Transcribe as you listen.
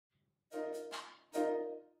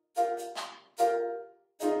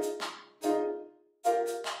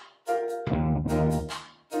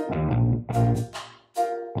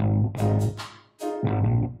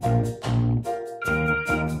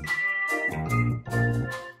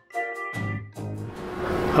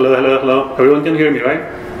Hello, hello, hello. Everyone can hear me, right?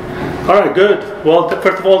 All right, good. Well,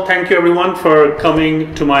 first of all, thank you everyone for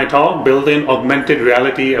coming to my talk, Building Augmented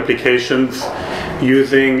Reality Applications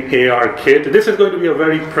Using ARKit. This is going to be a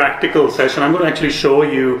very practical session. I'm going to actually show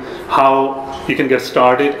you how you can get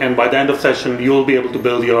started, and by the end of the session, you'll be able to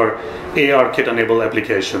build your ARKit-enabled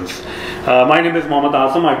applications. My name is Mohammad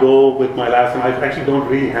Azam. I go with my last name. I actually don't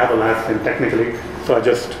really have a last name technically, so I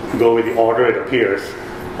just go with the order it appears.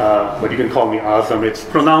 But you can call me Azam. It's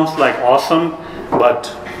pronounced like awesome, but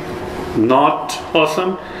not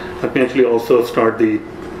awesome. Let me actually also start the,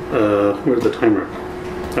 where's the timer?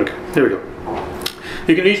 Okay, here we go.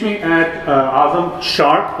 You can reach me at Azam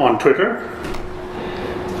Sharp on Twitter.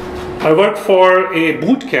 I work for a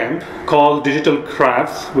boot camp called Digital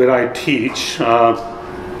Crafts, where I teach.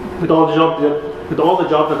 With all the jobs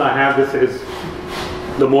that I have, this is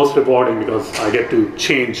the most rewarding because I get to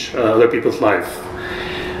change other people's life.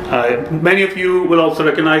 Many of you will also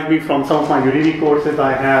recognize me from some of my Udemy courses.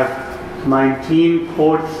 I have 19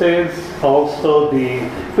 courses. Also,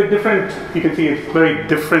 with different, you can see it's very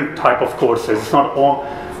different type of courses. It's not all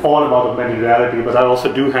about augmented reality, but I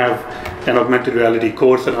also do have an augmented reality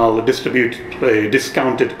course, and I'll distribute a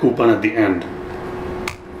discounted coupon at the end.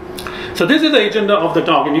 So this is the agenda of the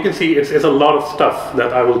talk, and you can see it's a lot of stuff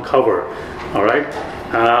that I will cover. All right,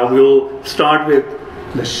 we'll start with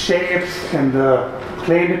the shapes and the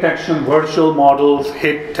plane detection, virtual models,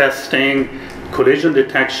 hit testing, collision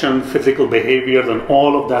detection, physical behaviors, and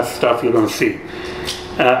all of that stuff you're going to see.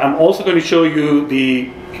 I'm also going to show you the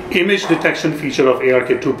image detection feature of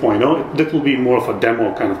ARKit 2.0. This will be more of a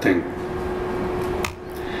demo kind of thing.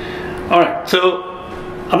 All right, so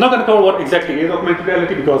I'm not going to cover what exactly is augmented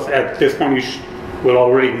reality because at this point you will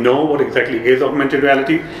already know what exactly is augmented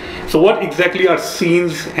reality. So what exactly are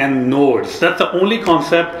scenes and nodes? That's the only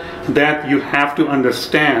concept that you have to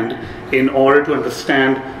understand in order to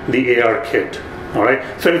understand the ARKit. All right.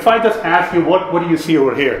 So if I just ask you, what do you see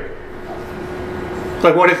over here?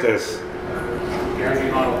 Like, what is this?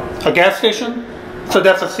 A gas station? So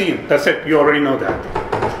that's a scene. That's it. You already know that.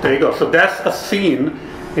 There you go. So that's a scene.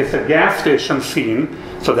 It's a gas station scene.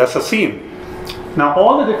 So that's a scene. Now,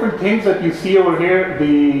 all the different things that you see over here,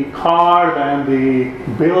 the cars and the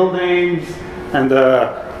buildings and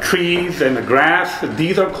the trees and the grass,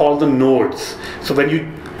 these are called the nodes. So when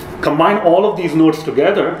you combine all of these nodes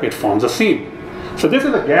together, it forms a scene. So this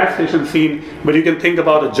is a gas station scene, but you can think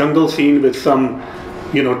about a jungle scene with some,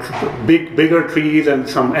 bigger trees and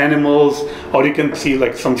some animals, or you can see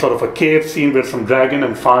like some sort of a cave scene with some dragon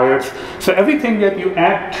and fires. So everything that you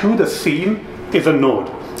add to the scene is a node.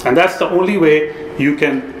 And that's the only way you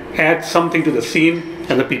can add something to the scene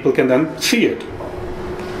and the people can then see it.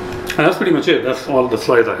 And that's pretty much it. That's all the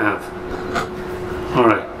slides I have. All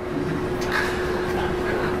right.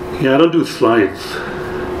 Yeah, I don't do slides.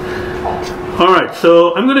 All right,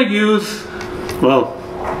 so I'm going to use, what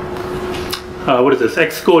is this?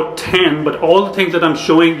 Xcode 10, but all the things that I'm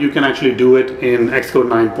showing, you can actually do it in Xcode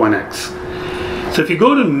 9.x. So if you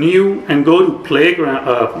go to new and go to playground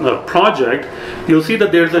project, you'll see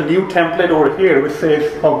that there's a new template over here which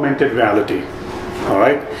says augmented reality. All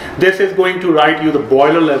right, this is going to write you the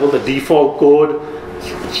boiler level, the default code,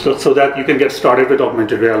 so that you can get started with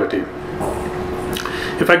augmented reality.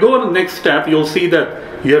 If I go on the next step, you'll see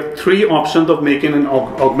that you have three options of making an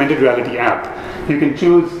augmented reality app. You can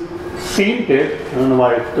choose Scene Kit. I don't know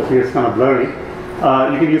why it appears kind of blurry.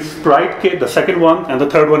 You can use Sprite Kit, the second one, and the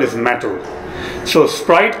third one is Metal. So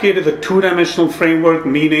Sprite Kit is a two-dimensional framework,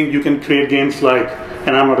 meaning you can create games like,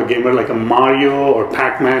 and I'm not a gamer, like a Mario or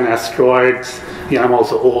Pac-Man, Asteroids. Yeah, I'm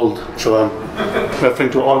also old, so I'm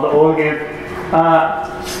referring to all the old games.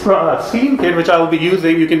 Scene Kit, which I will be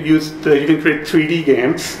using, you can create 3D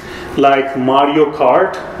games like Mario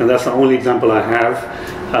Kart, and that's the only example I have.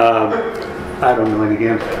 I don't know any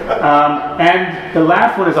game. And the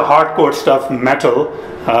last one is a hardcore stuff, Metal.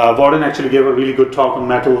 Warren actually gave a really good talk on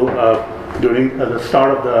Metal during the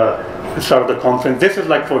start of the conference. This is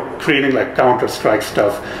like for creating like Counter-Strike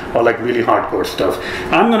stuff or like really hardcore stuff.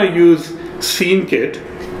 I'm going to use Scene Kit.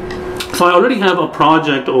 So I already have a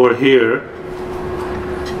project over here,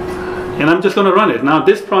 and I'm just going to run it. Now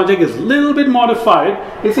this project is a little bit modified.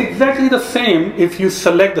 It's exactly the same if you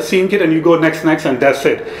select the Scene Kit and you go next, and that's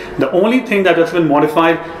it. The only thing that has been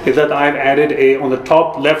modified is that I've added on the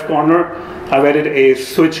top left corner, I've added a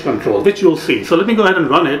switch control, which you'll see. So let me go ahead and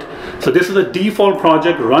run it. So this is a default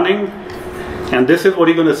project running, and this is what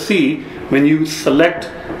you're going to see when you select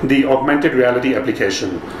the augmented reality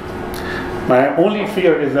application. My only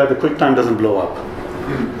fear is that the QuickTime doesn't blow up.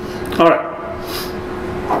 All right.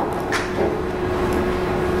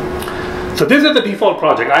 So this is the default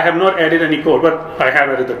project. I have not added any code, but I have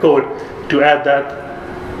added the code to add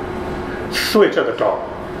that switch at the top.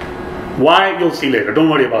 Why, you'll see later. Don't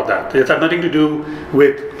worry about that. It has nothing to do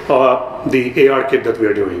with the ARKit that we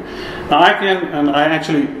are doing. Now I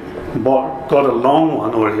actually got a long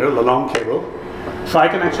one over here, the long cable. So I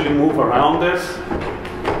can actually move around this,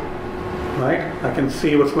 right? I can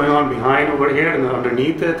see what's going on behind over here and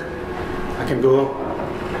underneath it. I can go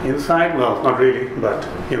inside, well, not really, but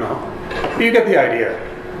you get the idea,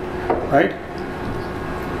 right?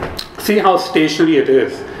 See how stationary it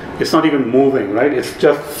is. It's not even moving, right? It's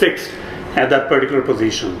just fixed at that particular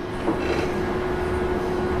position.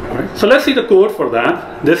 All right. So let's see the code for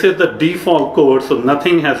that. This is the default code, so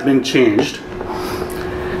nothing has been changed.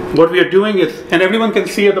 What we are doing is, and everyone can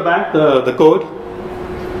see at the back the code.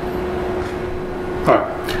 All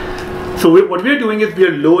right. So what we are doing is we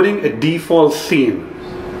are loading a default scene,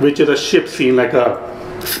 which is a ship scene, like a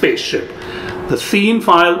spaceship. The scene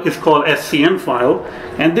file is called SCN file,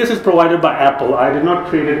 and this is provided by Apple. I did not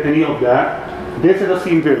create any of that. This is a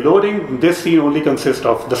scene we're loading. This scene only consists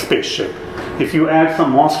of the spaceship. If you add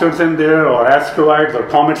some monsters in there, or asteroids, or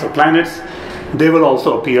comets, or planets, they will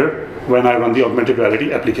also appear when I run the augmented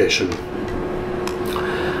reality application.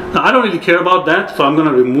 Now, I don't really care about that, so I'm going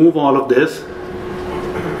to remove all of this.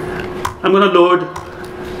 I'm going to load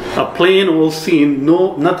a plain old scene.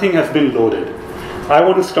 Nothing has been loaded. I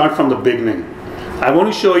want to start from the beginning. I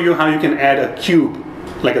want to show you how you can add a cube,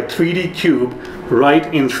 like a 3D cube,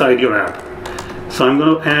 right inside your app. So I'm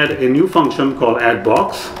going to add a new function called add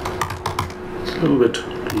box. It's a little bit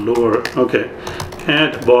lower. Okay.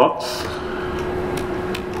 Add box.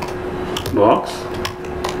 Box.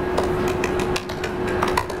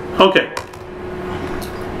 Okay.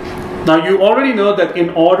 Now you already know that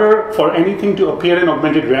in order for anything to appear in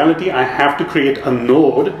augmented reality, I have to create a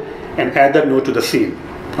node and add that node to the scene.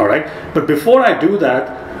 All right. But before I do that,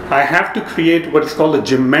 I have to create what is called a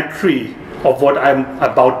geometry of what I'm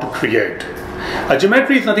about to create. A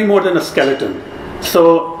geometry is nothing more than a skeleton.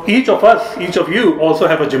 So each of us, each of you also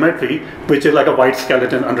have a geometry, which is like a white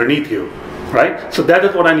skeleton underneath you, right? So that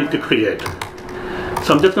is what I need to create.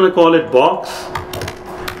 So I'm just going to call it box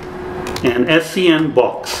and SCN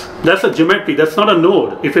box. That's a geometry. That's not a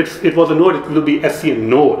node. If it was a node, it will be SCN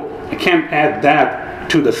node. I can't add that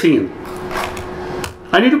to the scene.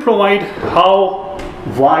 I need to provide how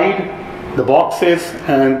wide the box is,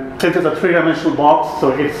 and since it's a three-dimensional box,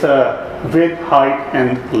 so it's width, height,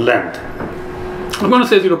 and length. I'm going to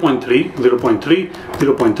say 0.3, 0.3,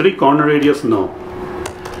 0.3, corner radius, no.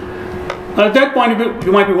 At that point,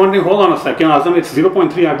 you might be wondering, hold on a second, Azam, it's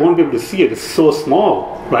 0.3, I won't be able to see it, it's so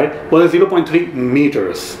small, right? Well, it's 0.3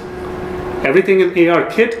 meters. Everything in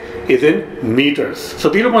ARKit is in meters. So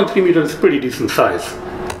 0.3 meters is pretty decent size.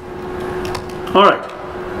 All right.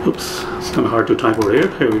 Oops, it's kind of hard to type over here.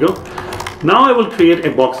 Here we go. Now I will create a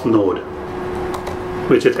box node,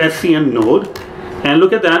 which is SCN node. And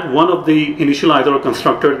look at that, one of the initializer or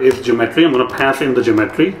constructor is geometry. I'm going to pass in the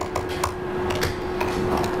geometry.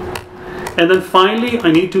 And then finally,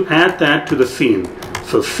 I need to add that to the scene.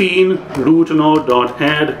 So scene root node dot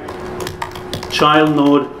add child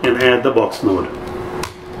node and add the box node.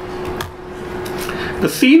 The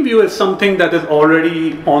scene view is something that is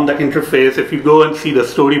already on the interface. If you go and see the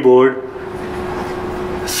storyboard,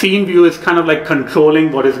 scene view is kind of like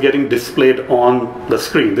controlling what is getting displayed on the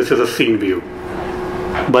screen. This is a scene view.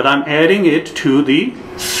 But I'm adding it to the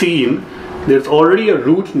scene. There's already a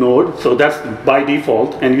root node, so that's by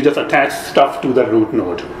default, and you just attach stuff to the root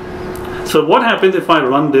node. So what happens if I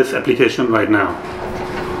run this application right now?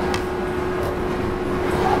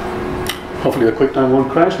 Hopefully the QuickTime won't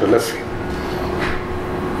crash, but let's see.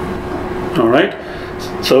 All right,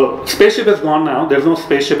 so spaceship is gone now. There's no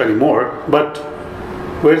spaceship anymore, but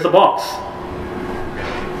where's the box?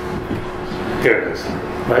 Here it is,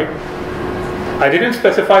 right? I didn't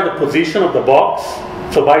specify the position of the box,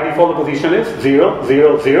 so by default the position is 0,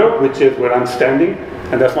 0, 0, which is where I'm standing,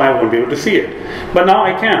 and that's why I won't be able to see it. But now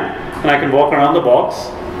I can, and I can walk around the box,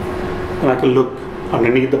 and I can look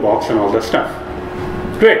underneath the box and all that stuff.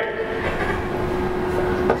 Great.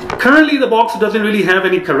 Currently the box doesn't really have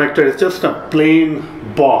any character, it's just a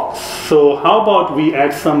plain box. So how about we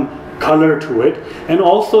add some color to it and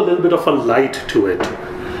also a little bit of a light to it.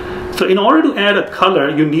 So in order to add a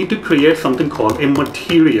color, you need to create something called a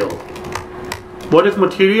material. What is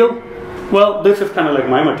material? Well, this is kind of like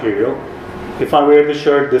my material. If I wear the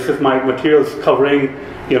shirt, this is my material covering,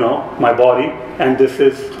 you know, my body, and this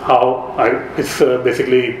is how it's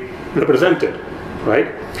basically represented,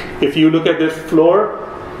 right? If you look at this floor,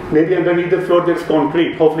 maybe underneath the floor there's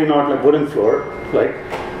concrete, hopefully not like wooden floor, right?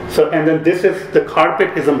 So, and then this is, the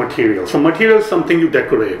carpet is a material. So material is something you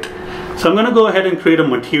decorate. So I'm going to go ahead and create a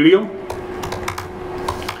material.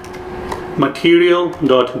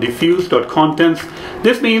 Material.diffuse.contents.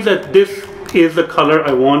 This means that this is the color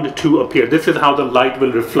I want to appear. This is how the light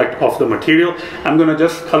will reflect off the material. I'm going to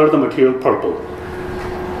just color the material purple.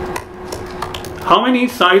 How many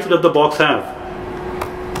sides does the box have?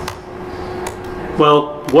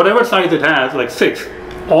 Well, whatever size it has, like 6,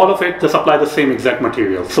 all of it just apply the same exact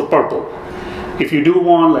material. So purple. If you do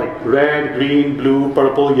want like red, green, blue,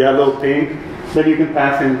 purple, yellow, pink, then you can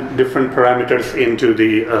pass in different parameters into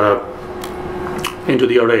the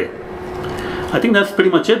array. I think that's pretty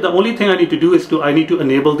much it. The only thing I need to do is I need to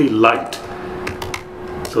enable the light.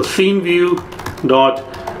 So scene view dot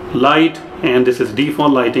light, and this is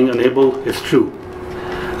default lighting, enable is true.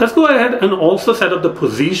 Let's go ahead and also set up the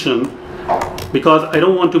position, because I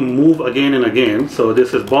don't want to move again and again. So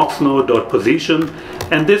this is box node dot position,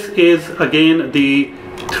 and this is again the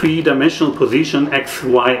 3-dimensional position x,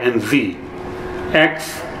 y, and z.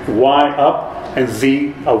 X, y up, and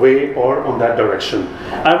z away or on that direction.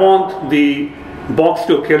 I want the box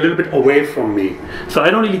to appear a little bit away from me. So I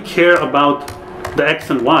don't really care about the x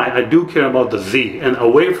and y. I do care about the z. And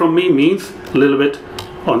away from me means a little bit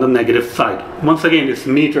on the negative side. Once again, it's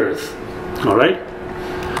meters. All right.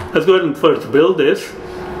 Let's go ahead and first build this.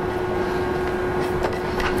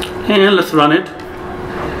 And let's run it.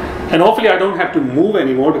 And hopefully I don't have to move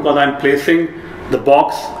anymore because I'm placing the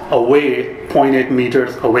box away 0.8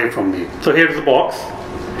 meters away from me. So here's the box.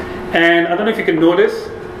 And I don't know if you can notice,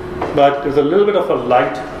 but there's a little bit of a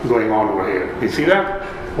light going on over here. You see that?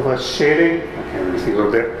 Of a shading. I can't really see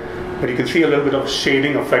over there. But you can see a little bit of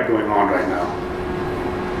shading effect going on right now.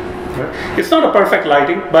 Right? It's not a perfect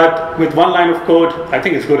lighting, but with one line of code, I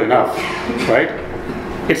think it's good enough, right?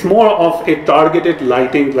 It's more of a targeted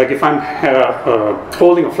lighting, like if I'm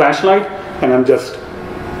holding a flashlight and I'm just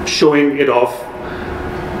showing it off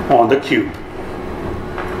on the cube.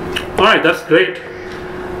 All right, that's great.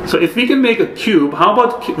 So if we can make a cube, how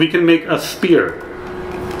about we can make a sphere?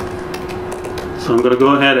 So I'm going to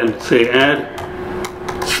go ahead and say add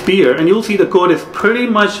sphere, and you'll see the code is pretty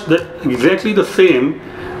much exactly the same,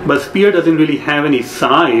 but sphere doesn't really have any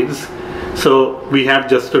sides, so we have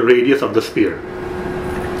just the radius of the sphere.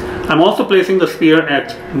 I'm also placing the sphere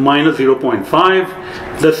at -0.5.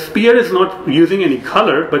 The sphere is not using any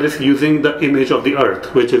color, but it's using the image of the earth,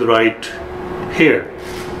 which is right here.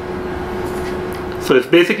 So it's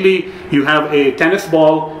basically, you have a tennis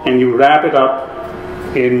ball and you wrap it up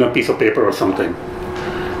in a piece of paper or something.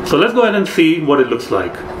 So let's go ahead and see what it looks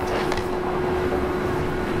like.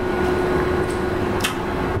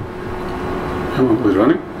 Is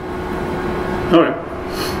running? All right.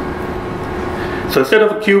 So instead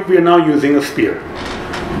of a cube, we are now using a sphere.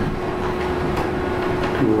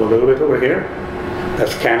 Move a little bit over here.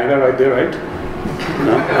 That's Canada right there, right?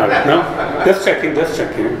 No? All right. No? Just checking, just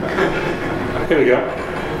checking. Here we go.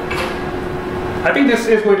 I think this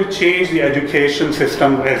is going to change the education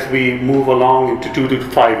system as we move along into 2 to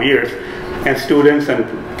 5 years, and students and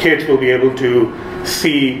kids will be able to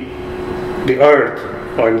see the earth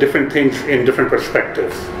or different things in different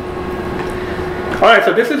perspectives. All right,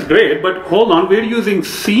 so this is great, but hold on, we're using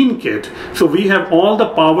SceneKit. So we have all the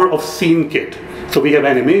power of SceneKit. So we have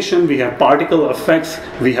animation, we have particle effects,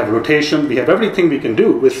 we have rotation, we have everything we can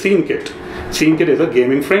do with SceneKit. SceneKit is a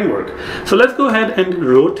gaming framework. So let's go ahead and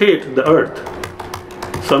rotate the earth.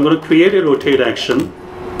 So I'm going to create a rotate action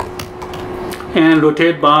and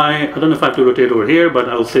rotate by, I don't know if I have to rotate over here, but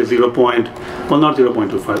I'll say not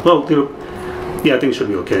 0.25. Well, yeah, I think it should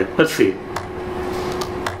be okay. Let's see.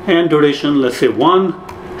 And duration, let's say 1.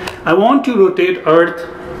 I want to rotate earth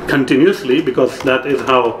continuously because that is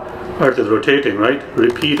how earth is rotating, right?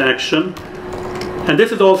 Repeat action. And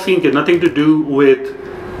this is all SceneKit, nothing to do with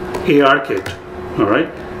ARKit, all right?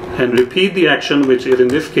 And repeat the action, which is in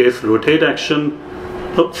this case rotate action.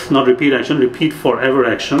 Oops, not repeat action, repeat forever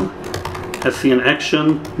action. SCN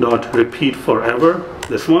action dot repeat forever,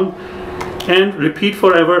 this one. And repeat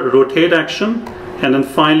forever rotate action. And then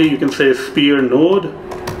finally you can say sphere node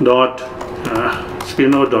dot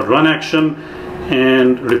run action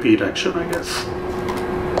and repeat action, I guess.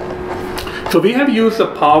 So we have used the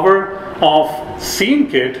power of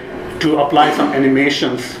SceneKit to apply some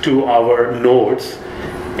animations to our nodes,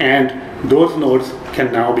 and those nodes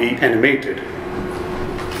can now be animated.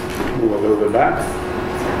 Move a little bit back,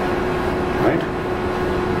 right?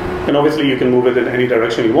 And obviously you can move it in any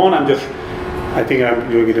direction you want. I think I'm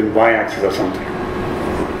doing it in y-axis or something.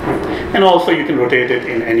 And also you can rotate it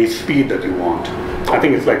in any speed that you want. I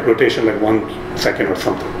think it's like rotation like 1 second or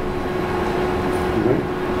something.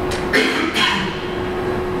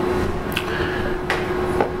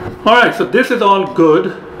 All right, so this is all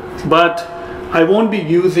good, but I won't be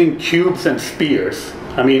using cubes and spheres.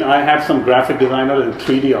 I mean, I have some graphic designers and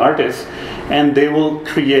 3D artists, and they will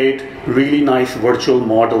create really nice virtual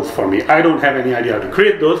models for me. I don't have any idea how to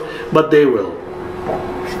create those, but they will.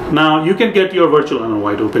 Now, you can get your virtual, I don't know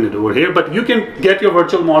why to open it over here, but you can get your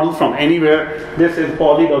virtual model from anywhere. This is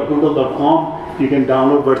poly.google.com. You can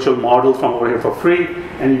download virtual models from over here for free,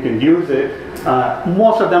 and you can use it.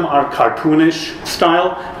 Most of them are cartoonish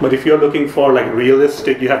style, but if you're looking for like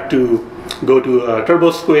realistic, you have to go to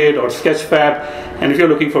TurboSquid or Sketchfab, and if you're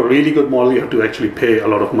looking for a really good model, you have to actually pay a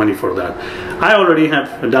lot of money for that. I already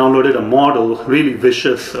have downloaded a model, really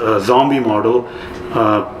vicious zombie model,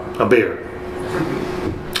 a bear.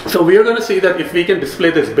 So we are going to see that if we can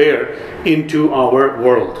display this bear into our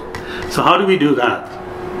world. So how do we do that?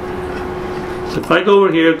 So if I go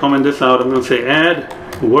over here, comment this out, I'm going to say add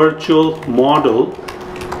virtual model,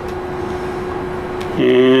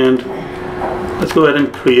 and let's go ahead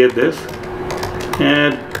and create this.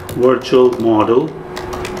 Add virtual model.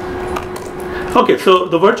 Okay, so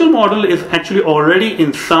the virtual model is actually already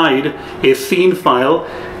inside a scene file.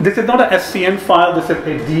 This is not a SCN file, this is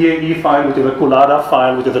a DAE file, which is a Collada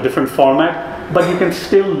file, which is a different format, but you can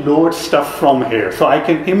still load stuff from here. So I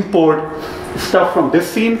can import stuff from this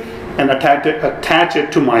scene and attach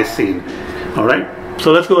it to my scene. All right,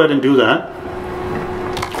 so let's go ahead and do that.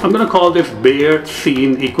 I'm going to call this bear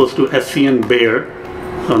scene equals to SCN bear.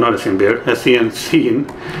 Oh, not SCN bear, SCN scene,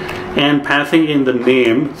 and passing in the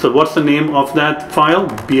name. So what's the name of that file?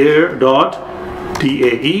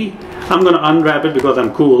 bear.dae. I'm going to unwrap it because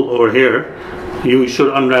I'm cool over here. You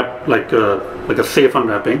should unwrap like a safe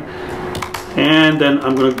unwrapping. And then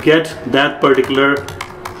I'm going to get that particular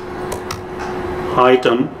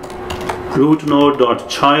item, root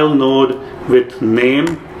node.child node with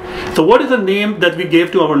name. So what is the name that we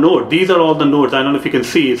gave to our node? These are all the nodes. I don't know if you can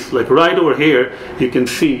see. It's like right over here, you can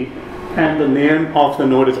see. And the name of the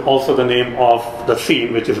node is also the name of the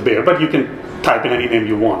scene, which is bear. But you can type in any name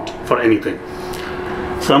you want for anything.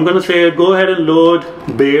 So I'm going to say, go ahead and load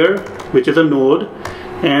bear, which is a node.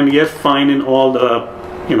 And yes, find in all the,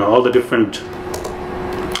 all the different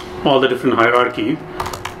hierarchy.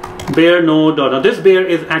 Bear node. Now this bear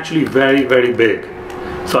is actually very, very big.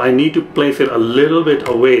 So I need to place it a little bit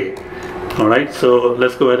away. All right, so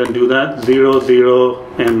let's go ahead and do that. 0, 0,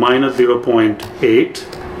 and minus 0.8.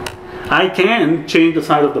 I can change the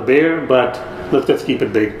size of the bear, but let's just keep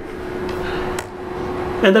it big.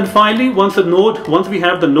 And then finally, once we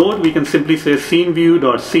have the node, we can simply say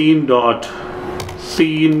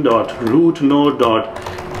sceneview.scene.root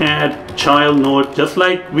node.add child node, just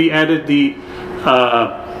like we added the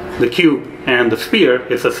cube and the sphere.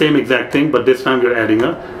 It's the same exact thing, but this time we're adding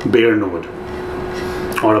a bear node,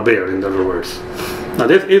 or a bear in other words. Now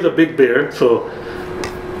this is a big bear, so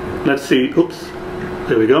let's see. Oops,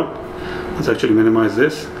 there we go. Let's actually minimize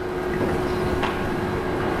this.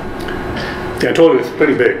 Yeah, I told you it's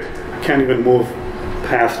pretty big. Can't even move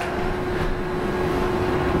past.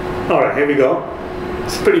 All right, here we go.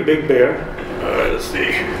 It's a pretty big bear. All right, let's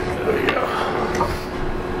see. There we go.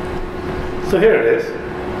 So here it is.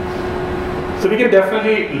 So we can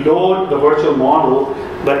definitely load the virtual model,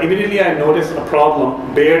 but immediately I noticed a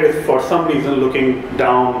problem. Bear is for some reason looking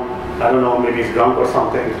down. I don't know, maybe he's drunk or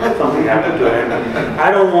something. Something happened to him.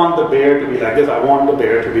 I don't want the bear to be like this. I want the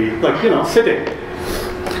bear to be like, sitting.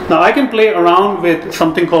 Now I can play around with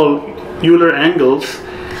something called Euler angles,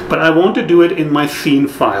 but I want to do it in my scene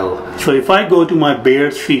file. So if I go to my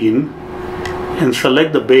bear scene and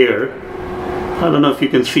select the bear, I don't know if you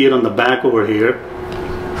can see it on the back over here.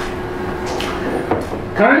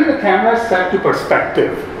 Currently the camera is set to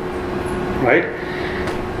perspective, right?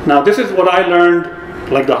 Now this is what I learned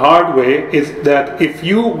like the hard way, is that if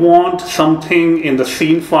you want something in the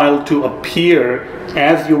scene file to appear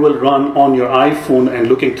as you will run on your iPhone and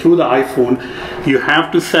looking through the iPhone, you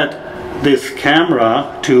have to set this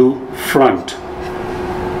camera to front.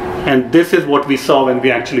 And this is what we saw when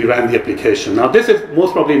we actually ran the application. Now this is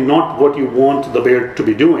most probably not what you want the bear to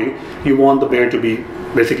be doing. You want the bear to be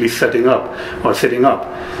basically setting up or sitting up.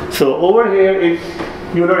 So over here in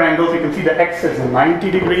Euler angles, you can see the X is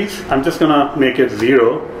 90 degrees. I'm just gonna make it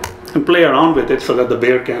 0 and play around with it so that the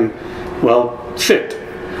bear can, well, sit.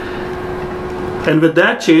 And with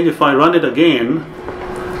that change, if I run it again,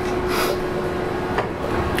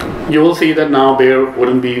 you will see that now bear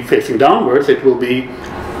wouldn't be facing downwards, it will be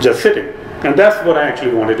just sitting. And that's what I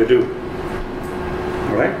actually wanted to do.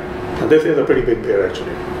 All right? Now this is a pretty big bear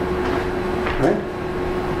actually. Right?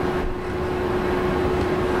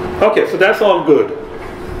 Okay, so that's all good.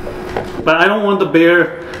 But I don't want the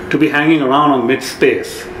bear to be hanging around on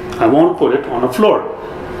mid-space. I want to put it on a floor.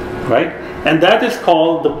 right? And that is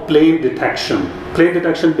called the plane detection. Plane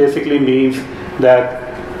detection basically means that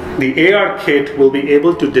the ARKit will be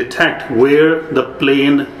able to detect where the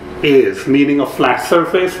plane is, meaning a flat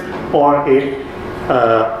surface or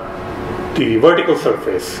the vertical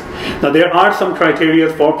surface. Now there are some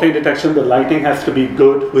criteria for plane detection. The lighting has to be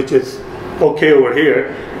good, which is okay over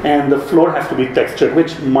here, and the floor has to be textured,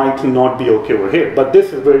 which might not be okay over here. But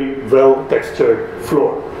this is very well textured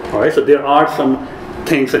floor. All right, so there are some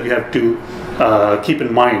things that you have to keep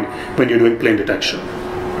in mind when you're doing plane detection.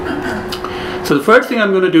 So the first thing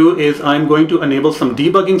I'm going to do is I'm going to enable some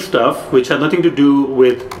debugging stuff, which has nothing to do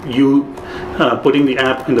with you putting the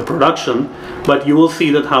app in the production, but you will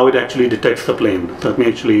see that how it actually detects the plane. So let me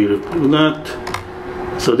actually do that.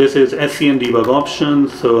 So this is SCN debug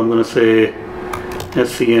options. So I'm going to say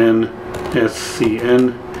SCN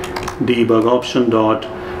debug option dot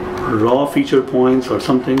raw feature points or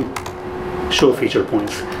something, show feature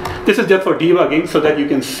points. This is just for debugging so that you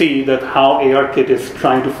can see that how ARKit is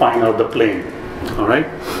trying to find out the plane. All right.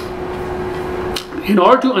 In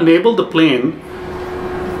order to enable the plane,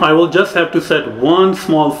 I will just have to set one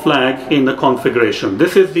small flag in the configuration.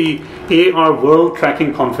 This is the AR world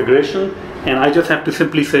tracking configuration, and I just have to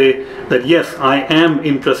simply say that yes, I am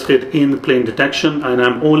interested in plane detection and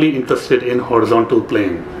I'm only interested in horizontal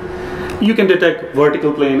plane. You can detect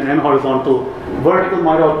vertical plane and horizontal. Vertical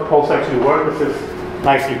might also actually work. This is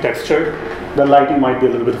nicely textured. The lighting might be a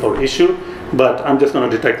little bit of an issue, but I'm just going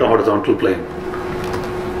to detect the horizontal plane.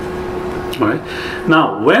 All right.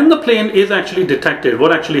 Now, when the plane is actually detected,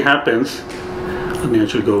 what actually happens? Let me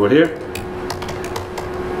actually go over here.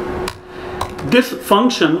 This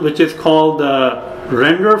function, which is called the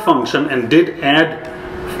render function and did add,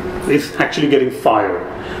 is actually getting fired.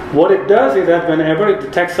 What it does is that whenever it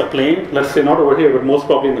detects a plane, let's say not over here, but most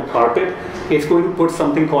probably in the carpet, it's going to put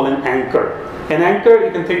something called an anchor. An anchor,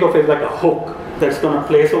 you can think of it like a hook that's going to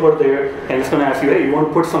place over there, and it's going to ask you, hey, you want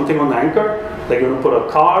to put something on the anchor? Like you want to put a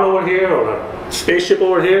car over here or a spaceship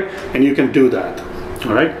over here, and you can do that.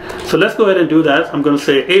 All right. So let's go ahead and do that. I'm going to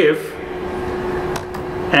say if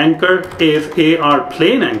anchor is AR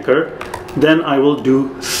plane anchor, then I will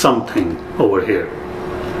do something over here.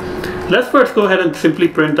 Let's first go ahead and simply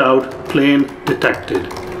print out plane detected.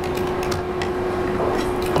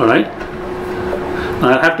 All right. Now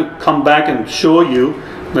I'll have to come back and show you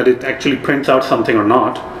that it actually prints out something or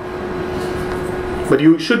not. But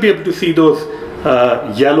you should be able to see those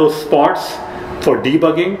yellow spots for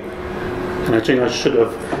debugging. And I think I should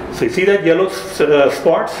have. So you see that yellow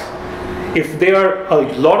spots? If there are a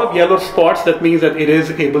lot of yellow spots, that means that it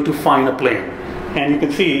is able to find a plane. And you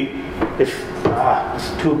can see it's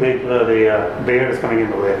too big. The bear is coming in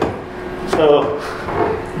the way. So,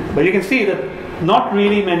 but you can see that not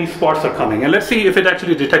really many spots are coming. And let's see if it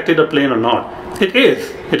actually detected a plane or not. It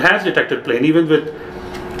is. It has detected plane, even with,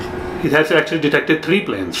 it has actually detected 3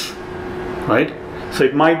 planes, right? So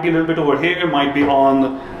it might be a little bit over here, might be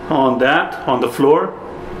on the floor.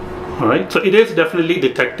 All right, so it is definitely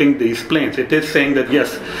detecting these planes. It is saying that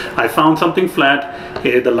yes, I found something flat,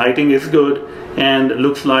 the lighting is good, and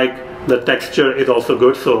looks like the texture is also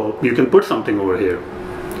good, so you can put something over here.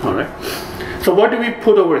 All right, so what do we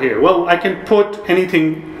put over here? Well, I can put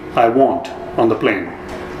anything I want on the plane.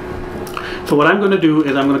 So what I'm going to do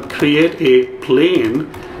is I'm going to create a plane,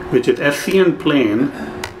 which is SCN plane.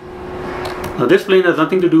 Now this plane has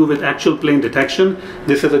nothing to do with actual plane detection.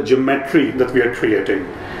 This is a geometry that we are creating.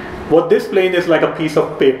 What this plane is like a piece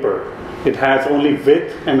of paper. It has only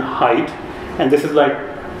width and height, and this is like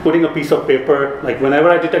putting a piece of paper, like whenever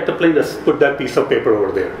I detect a plane, just put that piece of paper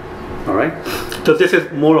over there. All right, so this is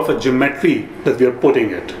more of a geometry that we are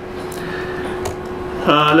putting it.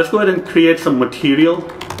 Let's go ahead and create some material.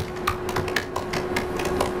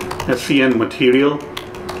 SCN material,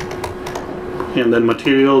 and then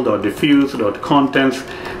material.diffuse.contents.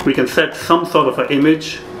 We can set some sort of an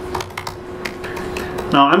image.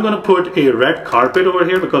 Now I'm going to put a red carpet over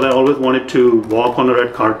here because I always wanted to walk on a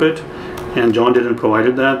red carpet, and John didn't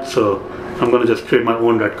provide that, so I'm going to just create my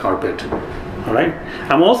own red carpet. All right.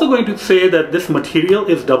 I'm also going to say that this material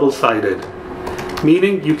is double-sided,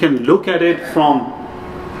 meaning you can look at it from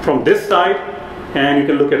this side, and you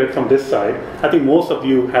can look at it from this side. I think most of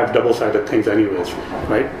you have double-sided things anyways,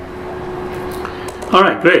 right? All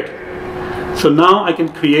right, great. So now I can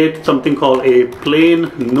create something called a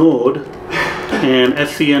plane node and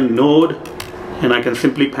SCN node, and I can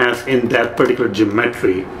simply pass in that particular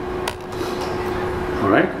geometry. All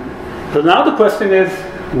right. So now the question is,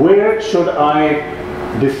 where should I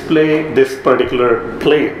display this particular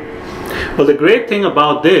plane? Well, the great thing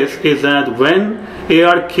about this is that when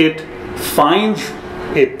ARKit finds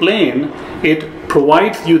a plane, it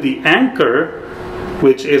provides you the anchor,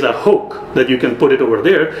 which is a hook that you can put it over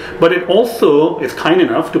there, but it also is kind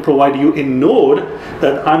enough to provide you a node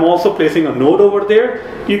that I'm also placing a node over there.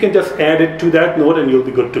 You can just add it to that node and you'll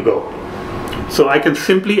be good to go. So I can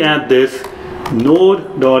simply add this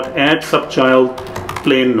node.add_subchild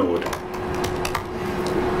plane node.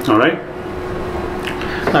 All right.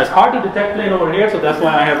 Now it's hard to detect plane over here, so that's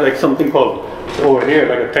why I have like something called over here,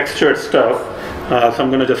 like a textured stuff. So I'm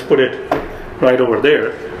going to just put it right over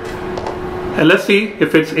there. And let's see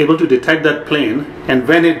if it's able to detect that plane. And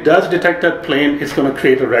when it does detect that plane, it's going to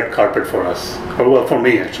create a red carpet for us. Or well, for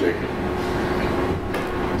me actually.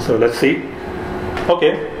 So let's see.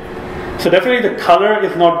 Okay. So definitely the color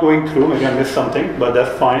is not going through. Maybe I missed something, but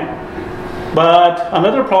that's fine. But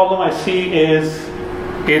another problem I see is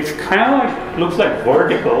it's kind of like, looks like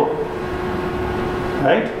vertical,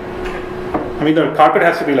 right? I mean, the carpet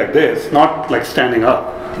has to be like this, not like standing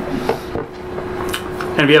up.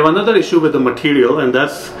 And we have another issue with the material, and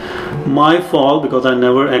that's my fault because I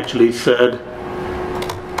never actually said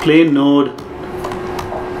plane node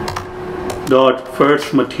dot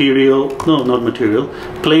first material. No, not material.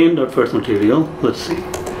 Plane dot first material. Let's see.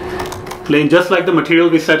 Plane, just like the material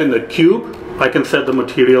we set in the cube, I can set the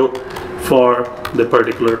material for the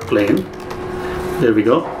particular plane. There we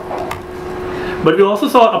go. But we also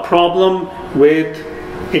saw a problem with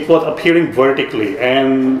it was appearing vertically,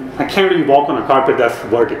 and I can't really walk on a carpet that's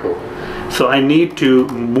vertical. So I need to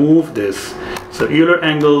move this. So Euler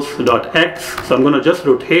angles.x. So I'm going to just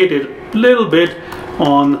rotate it a little bit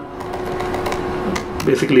on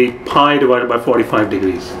basically pi divided by 45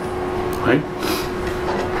 degrees, right?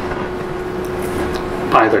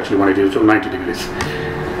 Pi is actually 180, so 90 degrees.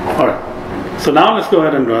 All right. So now let's go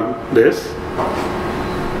ahead and run this.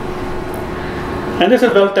 And this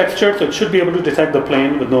is well textured, so it should be able to detect the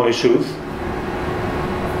plane with no issues.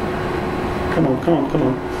 Come on, come on, come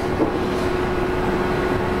on.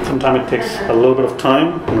 Sometimes it takes a little bit of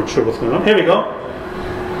time. I'm not sure what's going on. Here we go.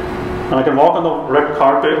 And I can walk on the red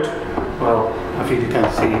carpet. Well, I think you can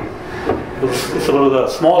see. It's a little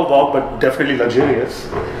small walk, but definitely luxurious.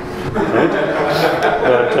 Right?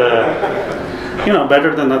 But, you know,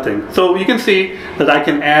 better than nothing. So you can see that I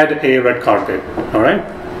can add a red carpet. All right.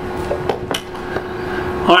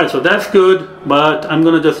 Alright, so that's good, but I'm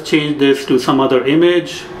going to just change this to some other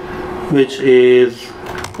image, which is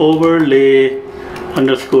overlay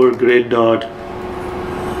underscore grid dot,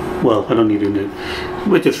 well, I don't need it,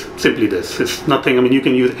 which is simply this. It's nothing, I mean, you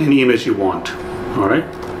can use any image you want. Alright.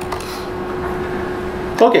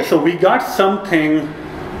 Okay, so we got something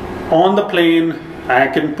on the plane. I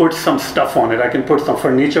can put some stuff on it. I can put some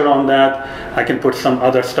furniture on that. I can put some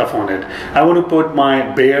other stuff on it. I want to put my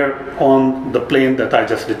bear on the plane that I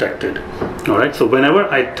just detected. All right, so whenever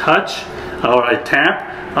I touch or I tap,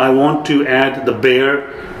 I want to add the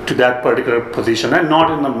bear to that particular position and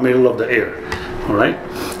not in the middle of the air. All right,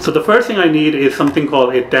 so the first thing I need is something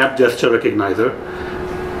called a tap gesture recognizer.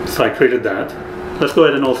 So I created that. Let's go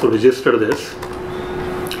ahead and also register this.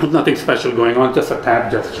 There's nothing special going on, just a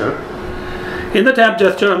tap gesture. In the tap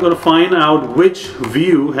gesture, I'm going to find out which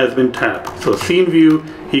view has been tapped. So scene view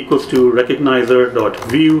equals to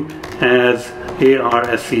recognizer.view as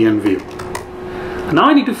ARSCN view. Now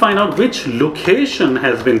I need to find out which location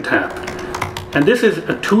has been tapped. And this is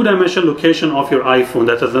a two-dimensional location of your iPhone.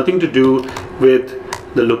 That has nothing to do with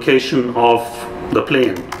the location of the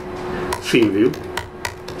plane. Scene view.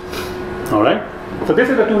 All right. So this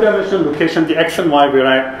is a two-dimensional location, the X and Y, where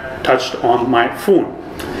I touched on my phone.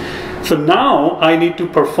 So now I need to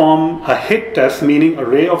perform a hit test, meaning a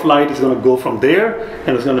ray of light is going to go from there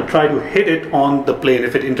and it's going to try to hit it on the plane.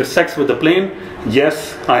 If it intersects with the plane,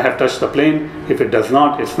 yes, I have touched the plane. If it does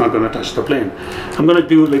not, it's not going to touch the plane. I'm going to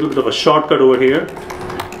do a little bit of a shortcut over here.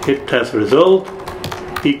 Hit test result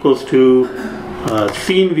equals to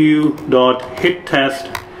scene view dot hit test,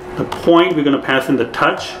 the point we're going to pass in the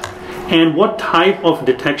touch, and what type of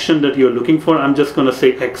detection that you're looking for. I'm just going to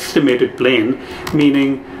say estimated plane,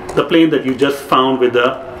 meaning the plane that you just found with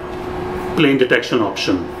the plane detection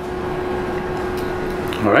option.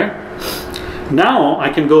 All right. Now I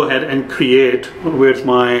can go ahead and create, where's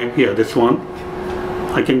my, yeah, this one.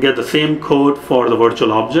 I can get the same code for the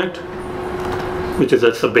virtual object, which is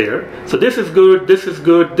a bear. So this is good, this is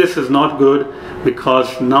good, this is not good,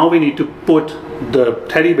 because now we need to put the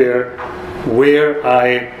teddy bear where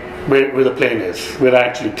the plane is, where I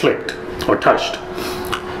actually clicked or touched.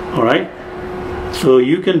 All right. So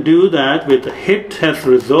you can do that with hit test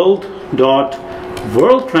result dot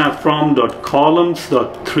world transform dot columns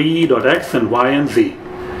dot 3 dot x and y and z,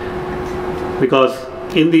 because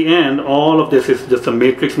in the end all of this is just a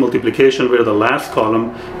matrix multiplication where the last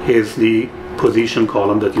column is the position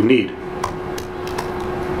column that you need.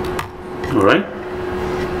 All right.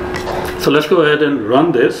 So let's go ahead and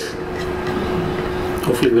run this.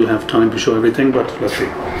 Hopefully we'll have time to show everything, but let's see.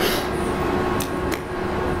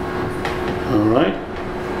 All right.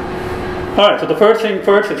 All right, so the first thing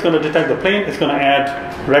first, it's going to detect the plane. It's going to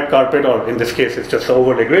add red carpet, or in this case, it's just the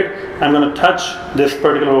overlay grid. I'm going to touch this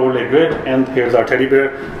particular overlay grid, and here's our teddy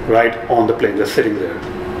bear right on the plane, just sitting there.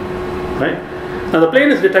 Right? Now the plane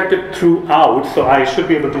is detected throughout, so I should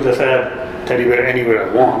be able to just add teddy bear anywhere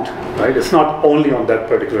I want. Right? It's not only on that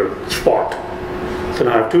particular spot. So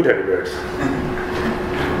now I have two teddy bears.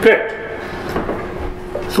 Great.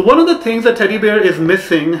 So one of the things that teddy bear is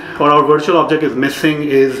missing, or our virtual object is missing,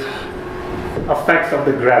 is effects of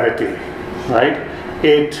the gravity, right?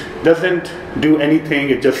 It doesn't do anything,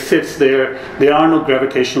 it just sits there. There are no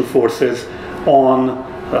gravitational forces on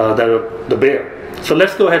the bear. So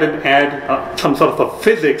let's go ahead and add some sort of a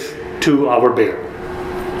physics to our bear.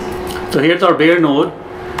 So here's our bear node.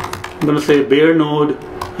 I'm going to say bear node,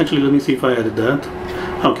 actually let me see if I added that.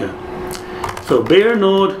 Okay. So bear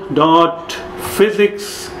node dot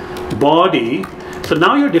physics body. So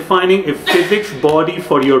now you're defining a physics body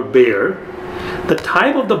for your bear. The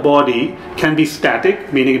type of the body can be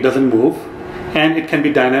static, meaning it doesn't move, and it can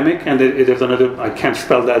be dynamic, and there's another, I can't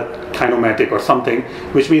spell that, kinematic or something,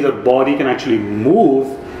 which means a body can actually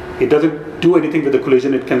move. It doesn't do anything with the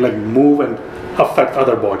collision, it can like move and affect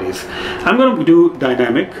other bodies. I'm going to do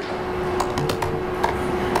dynamic.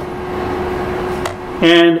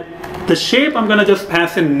 And the shape I'm going to just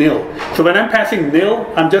pass in nil. So when I'm passing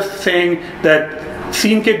nil, I'm just saying that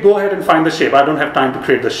scene kit, go ahead and find the shape. I don't have time to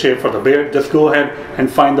create the shape for the bear. Just go ahead and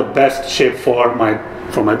find the best shape for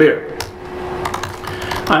my bear.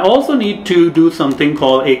 I also need to do something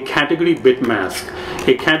called a category bit mask.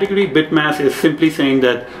 A category bit mask is simply saying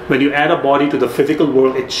that when you add a body to the physical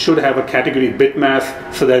world, it should have a category bit mask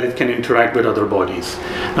so that it can interact with other bodies.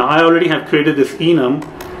 Now I already have created this enum,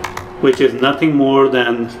 which is nothing more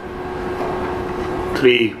than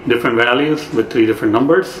 3 different values with 3 different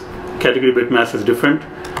numbers. Category bit mask is different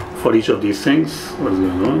for each of these things. What is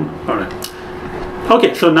going on? All right.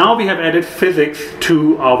 Okay, so now we have added physics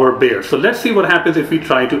to our bear. So let's see what happens if we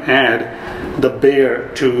try to add the bear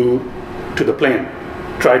to the plane.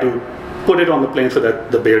 Try to put it on the plane so that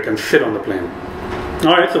the bear can sit on the plane.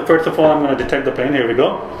 All right, so first of all, I'm going to detect the plane. Here we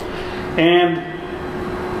go. And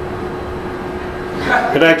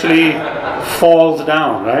it actually falls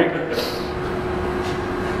down, right?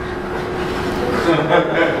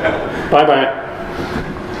 Bye-bye.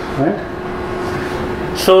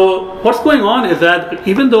 Right? So what's going on is that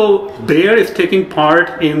even though bear is taking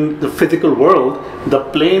part in the physical world, the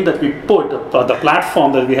plane that we put, the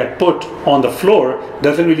platform that we had put on the floor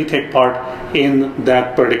doesn't really take part in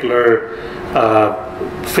that particular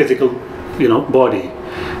physical, body.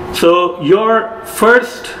 So your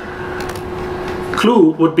first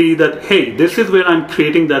clue would be that, hey, this is where I'm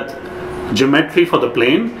creating that geometry for the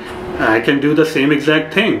plane. I can do the same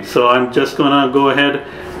exact thing. So I'm just gonna go ahead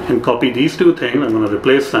and copy these 2 things. I'm gonna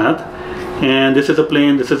replace that. And this is a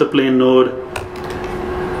plane, this is a plane node.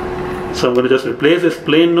 So I'm gonna just replace this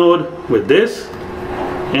plane node with this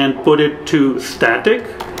and put it to static.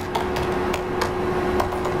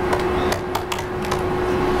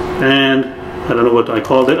 And I don't know what I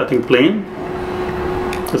called it, I think plane.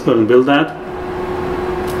 Let's go ahead and build that.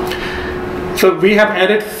 So we have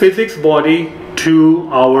added physics body to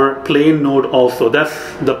our plane node also. That's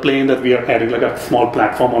the plane that we are adding, like a small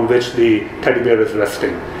platform on which the teddy bear is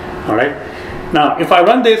resting. All right. Now, if I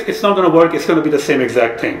run this, it's not going to work. It's going to be the same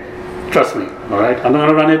exact thing. Trust me. All right. I'm not going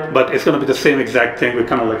to run it, but it's going to be the same exact thing. We're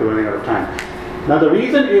kind of like running out of time. Now, the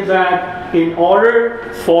reason is that in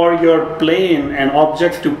order for your plane and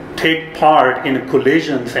objects to take part in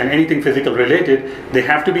collisions and anything physical related, they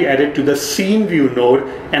have to be added to the scene view node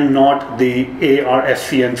and not the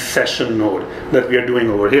ARSCN session node that we are doing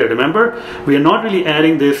over here. Remember, we are not really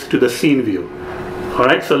adding this to the scene view. All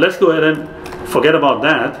right, so let's go ahead and forget about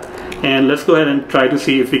that. And let's go ahead and try to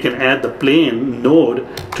see if we can add the plane node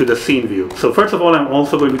to the scene view. So first of all, I'm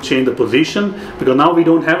also going to change the position, because now we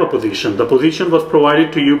don't have a position. The position was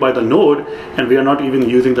provided to you by the node, and we are not even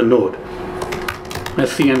using the node.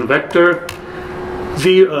 SCN vector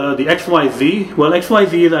z, the XYZ. Well,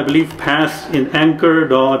 XYZ is, I believe, passed in anchor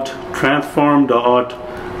dot transform dot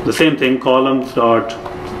the same thing, columns dot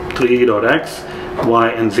 3 dot x, y,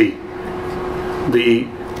 and z. The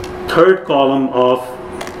third column of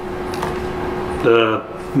the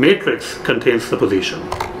matrix contains the position,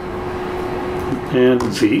 and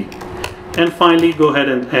z. And finally, go ahead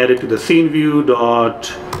and add it to the scene view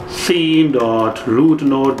dot scene dot root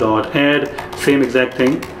node dot add, same exact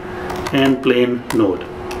thing. and plane node.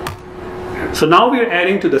 So now we are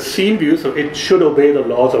adding to the scene view, so it should obey the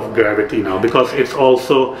laws of gravity now, because it's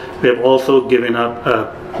also, we have also given up,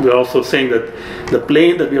 we're also saying that the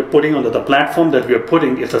plane that we are putting on the platform that we are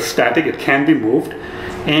putting is a static, it can be moved,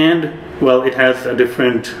 and well, it has a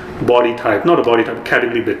different body type, not a body type,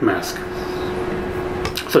 category bit mask.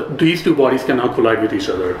 So these two bodies can now collide with each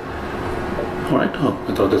other. All right, oh,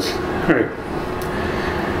 I thought this, all right.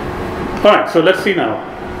 All right, so let's see now.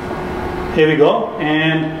 Here we go,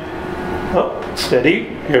 and oh,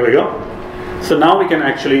 steady, here we go. So now we can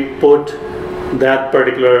actually put that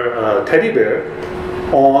particular teddy bear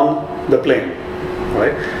on the plane,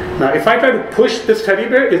 right? Now if I try to push this teddy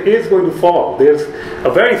bear, it is going to fall. There's a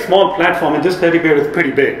very small platform and this teddy bear is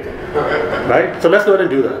pretty big, right? So let's go ahead and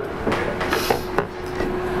do that.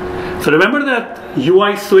 So remember that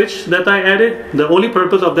UI switch that I added? The only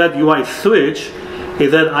purpose of that UI switch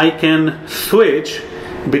is that I can switch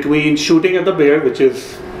between shooting at the bear, which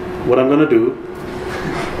is what I'm going to do,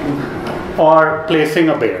 or placing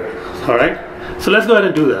a bear. All right, so let's go ahead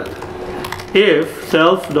and do that. If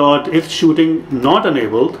self.if shooting not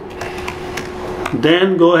enabled,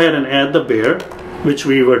 then go ahead and add the bear, which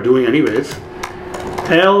we were doing anyways.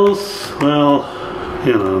 Else, well,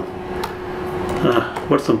 you know,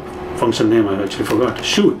 what's the function name? I actually forgot.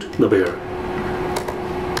 Shoot the bear.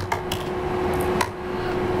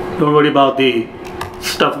 Don't worry about the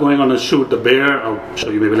stuff going on to shoot the bear. I'll show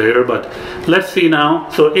you maybe later, but let's see now.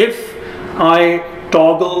 So if I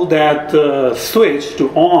toggle that switch to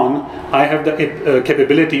on, I have the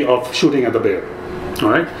capability of shooting at the bear. All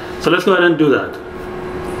right, so let's go ahead and do that.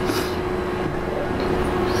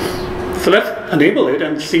 So let's enable it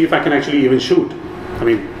and see if I can actually even shoot. I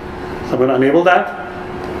mean, so I'm going to enable that.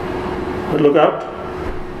 But look out.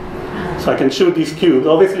 So I can shoot these cubes.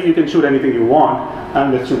 Obviously you can shoot anything you want.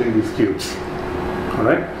 I'm just shooting these cubes. All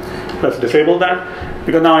right, let's disable that,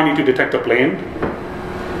 because now I need to detect a plane,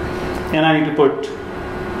 and I need to put,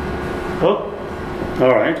 oh,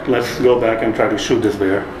 all right, let's go back and try to shoot this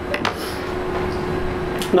bear.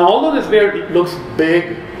 Now, although this bear looks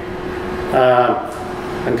big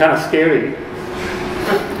and kind of scary,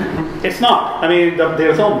 it's not. I mean,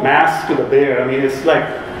 there's no mass to the bear. I mean, it's like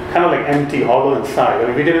kind of like empty, hollow inside. I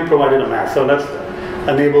mean, we didn't provide it a mass. So let's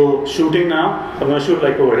enable shooting now. I'm going to shoot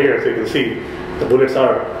like over here, so you can see the bullets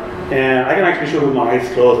are, and I can actually shoot with my eyes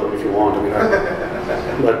closed if you want. I mean,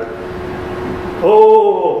 but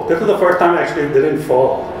oh, this is the first time actually it didn't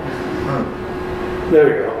fall. There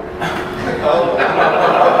we go.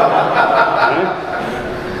 Right.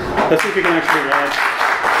 Let's see if we can actually ride.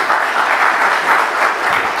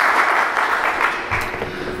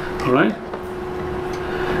 All right.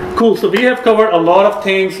 Cool, so we have covered a lot of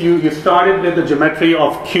things. You started with the geometry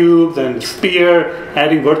of cubes and sphere,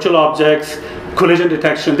 adding virtual objects, collision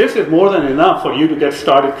detection. This is more than enough for you to get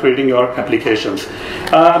started creating your applications.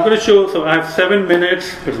 I'm going to show, so I have 7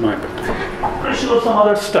 minutes. Here's my iPad. I'm going to show some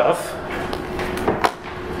other stuff.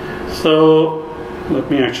 So let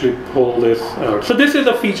me actually pull this out. So this is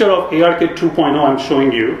a feature of ARKit 2.0 I'm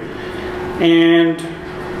showing you. And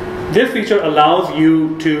this feature allows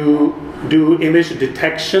you to do image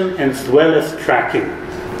detection as well as tracking.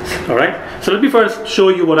 All right, so let me first show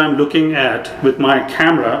you what I'm looking at with my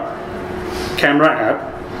camera app.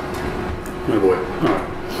 Oh boy. All right.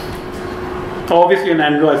 Obviously an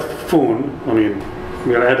Android phone. I mean,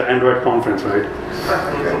 we are at the Android conference, right?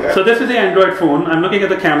 So this is the Android phone. I'm looking at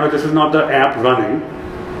the camera. This is not the app running.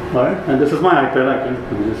 All right, and this is my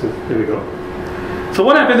iPad. Here we go. So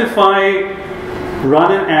what happens if I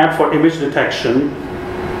run an app for image detection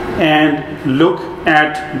and look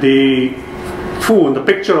at the phone, the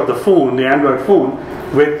picture of the phone, the Android phone,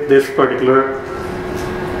 with this particular.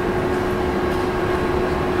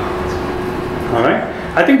 All right.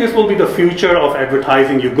 I think this will be the future of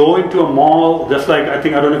advertising. You go into a mall, just like I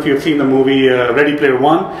don't know if you've seen the movie Ready Player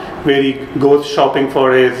One, where he goes shopping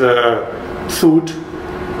for his suit,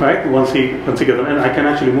 right? Once he gets them, and I can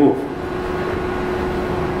actually move.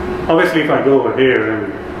 Obviously, if I go over here,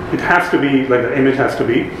 and it has to be like the image has to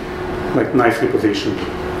be like nicely positioned.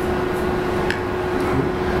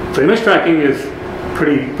 So image tracking is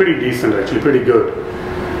pretty decent, actually, pretty good.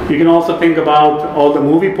 You can also think about all the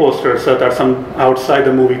movie posters that are outside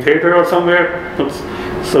the movie theater or somewhere. Oops.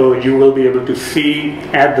 So you will be able to see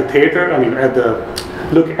at the theater. I mean,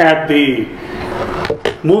 look at the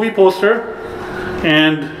movie poster,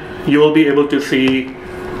 and you will be able to see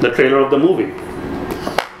the trailer of the movie.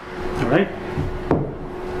 All right.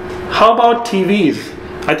 How about TVs?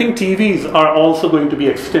 I think TVs are also going to be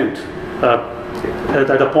extinct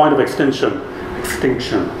at a point of extinction.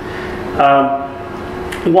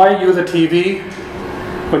 Why use a TV?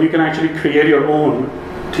 when you can actually create your own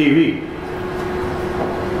TV,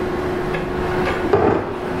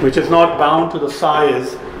 which is not bound to the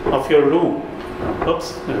size of your room.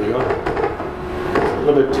 Oops, there we go. A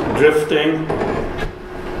little bit drifting,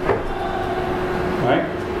 right?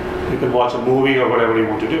 You can watch a movie or whatever you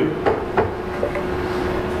want to do.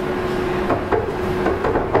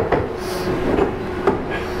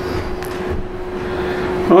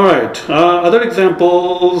 All right, other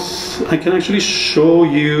examples, I can actually show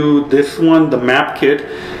you this one, the map kit.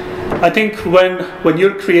 I think when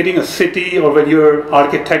you're creating a city or when you're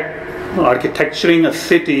architecturing a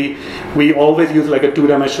city, we always use like a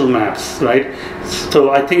two-dimensional maps, right?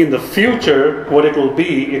 So I think in the future, what it will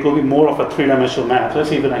be more of a three-dimensional map. Let's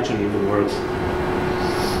see if it actually even works.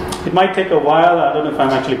 It might take a while. I don't know if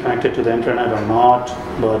I'm actually connected to the internet or not,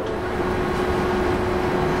 but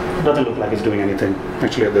it doesn't look like it's doing anything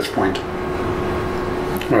actually at this point.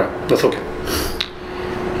 All right, that's okay.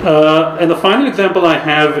 And the final example I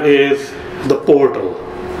have is the portal.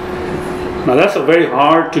 Now that's a very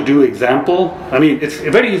hard to do example. I mean, it's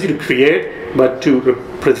very easy to create, but to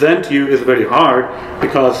represent you is very hard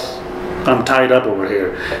because I'm tied up over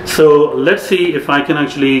here. So let's see if I can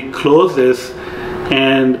actually close this,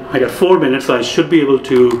 and I got 4 minutes, so I should be able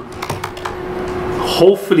to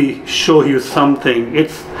hopefully show you something.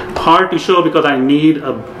 It's hard to show because I need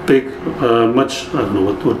a big, I don't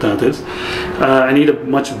know what that is. I need a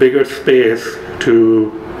much bigger space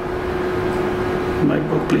to,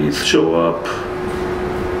 MacBook please show up.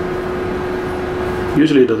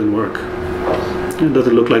 Usually it doesn't work. It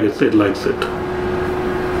doesn't look like it likes it.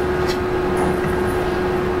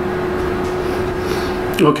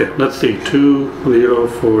 Okay, let's see,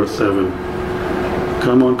 2047.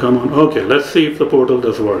 Come on, come on. Okay, let's see if the portal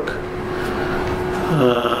does work.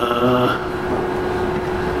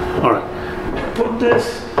 All right, put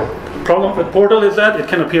this. The problem with portal is that it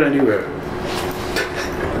can appear anywhere.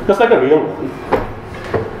 Just like a real one.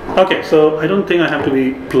 Okay, so I don't think I have to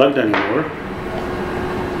be plugged anymore.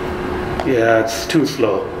 Yeah, it's too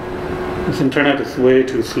slow. This internet is way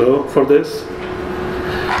too slow for this.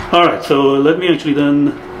 All right, so let me actually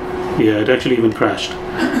then, yeah, it actually even crashed.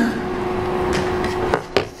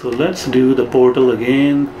 So let's do the portal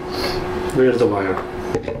again. Where's the wire?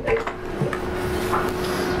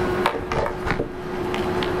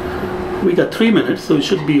 We got 3 minutes, so it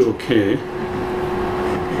should be okay.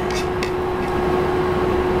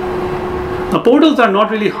 Now, portals are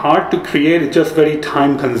not really hard to create, it's just very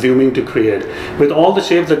time consuming to create. With all the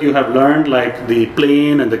shapes that you have learned, like the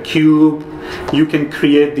plane and the cube, you can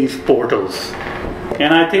create these portals.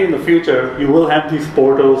 And I think in the future, you will have these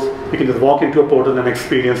portals. You can just walk into a portal and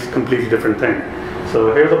experience a completely different thing.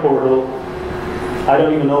 So here's a portal. I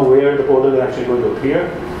don't even know where the portal is actually going to appear.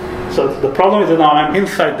 So the problem is that now I'm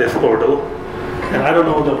inside this portal, and I don't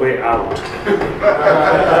know the way out.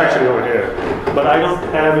 It's actually over here. But I don't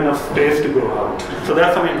have enough space to go out. So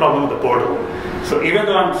that's the main problem with the portal. So even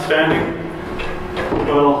though I'm standing,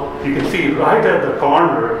 well, you can see right at the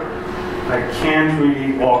corner, I can't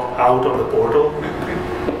really walk out of the portal.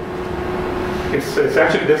 It's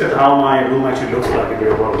actually, this is how my room actually looks like in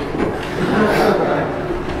real world.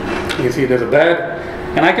 You can see there's a bed,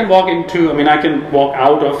 and I can walk into, I mean, I can walk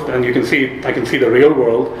out of, and you can see, I can see the real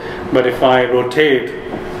world, but if I rotate,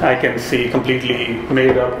 I can see completely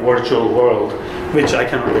made up virtual world, which I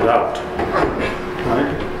cannot get out. Right?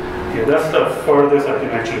 Yeah, that's the furthest I can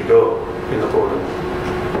actually go in the portal.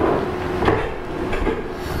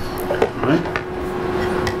 Right.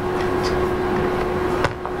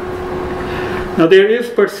 Now there is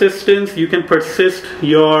persistence. You can persist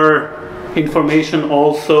your information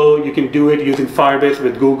also. You can do it using Firebase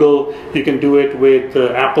with Google. You can do it with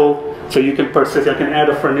Apple. So you can persist. I can add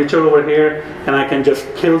a furniture over here, and I can just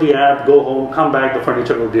kill the app, go home, come back. The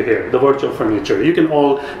furniture will be here. The virtual furniture. You can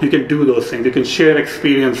do those things. You can share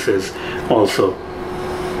experiences also.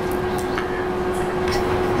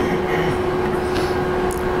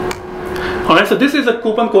 All right, so this is a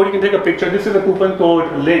coupon code. You can take a picture. This is a coupon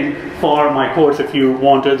code link for my course if you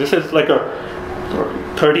want to. This is like a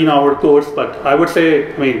 13-hour course, but I would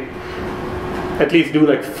say, I mean, at least do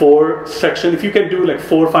like 4 sections. If you can do like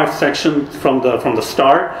 4 or 5 sections from the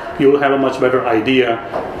start, you'll have a much better idea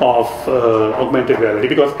of augmented reality,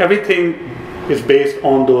 because everything is based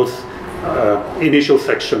on those initial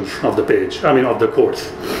sections of the page. I mean, of the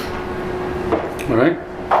course. All right.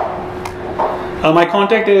 My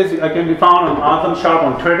contact I can be found on Azam Sharp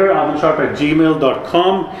on Twitter,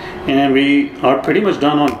 azamsharp@gmail.com, and we are pretty much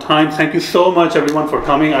done on time. Thank you so much, everyone, for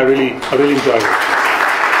coming. I really enjoyed it.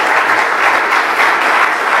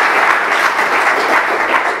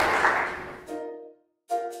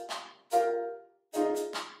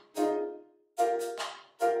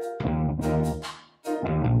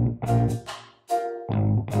 you.